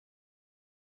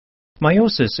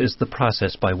Meiosis is the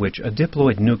process by which a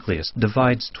diploid nucleus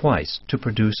divides twice to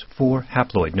produce 4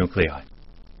 haploid nuclei.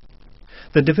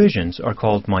 The divisions are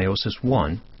called meiosis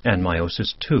I and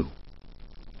meiosis II.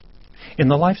 In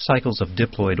the life cycles of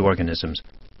diploid organisms,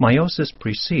 meiosis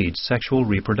precedes sexual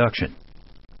reproduction.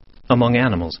 Among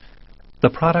animals, the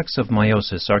products of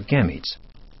meiosis are gametes,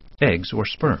 eggs or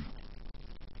sperm.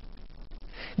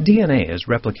 DNA is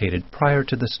replicated prior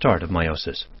to the start of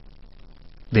meiosis.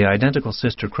 The identical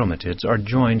sister chromatids are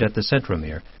joined at the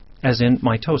centromere, as in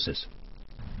mitosis.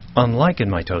 Unlike in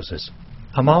mitosis,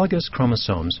 homologous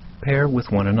chromosomes pair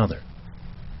with one another.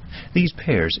 These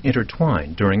pairs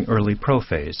intertwine during early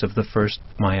prophase of the first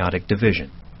meiotic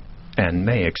division, and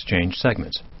may exchange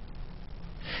segments.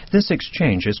 This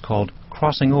exchange is called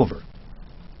crossing over.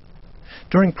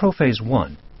 During prophase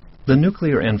I, the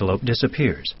nuclear envelope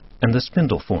disappears, and the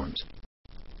spindle forms.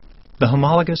 The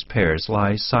homologous pairs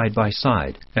lie side by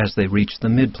side as they reach the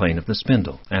midplane of the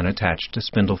spindle and attach to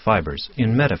spindle fibers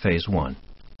in metaphase I.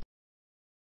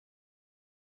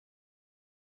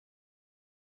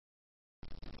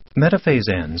 Metaphase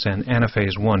ends and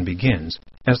anaphase I begins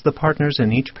as the partners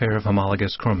in each pair of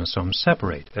homologous chromosomes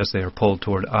separate as they are pulled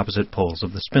toward opposite poles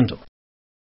of the spindle.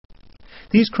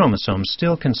 These chromosomes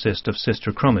still consist of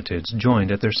sister chromatids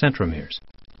joined at their centromeres.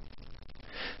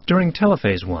 During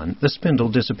telophase I, the spindle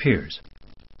disappears.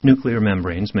 Nuclear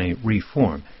membranes may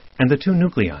reform, and the 2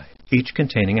 nuclei, each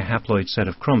containing a haploid set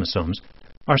of chromosomes,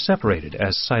 are separated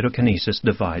as cytokinesis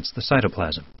divides the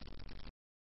cytoplasm.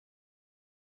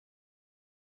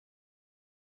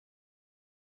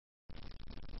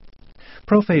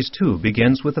 Prophase II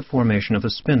begins with the formation of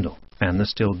a spindle, and the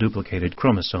still duplicated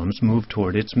chromosomes move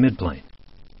toward its midplane.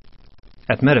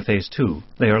 At metaphase II,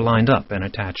 they are lined up and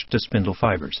attached to spindle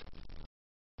fibers.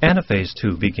 Anaphase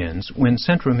II begins when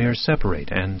centromeres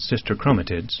separate and sister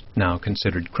chromatids, now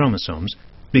considered chromosomes,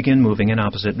 begin moving in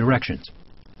opposite directions.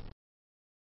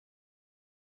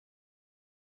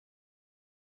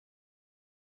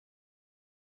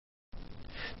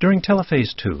 During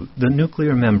telophase II, the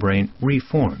nuclear membrane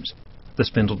reforms, the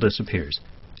spindle disappears,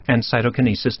 and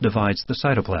cytokinesis divides the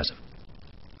cytoplasm.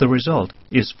 The result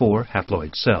is 4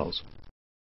 haploid cells.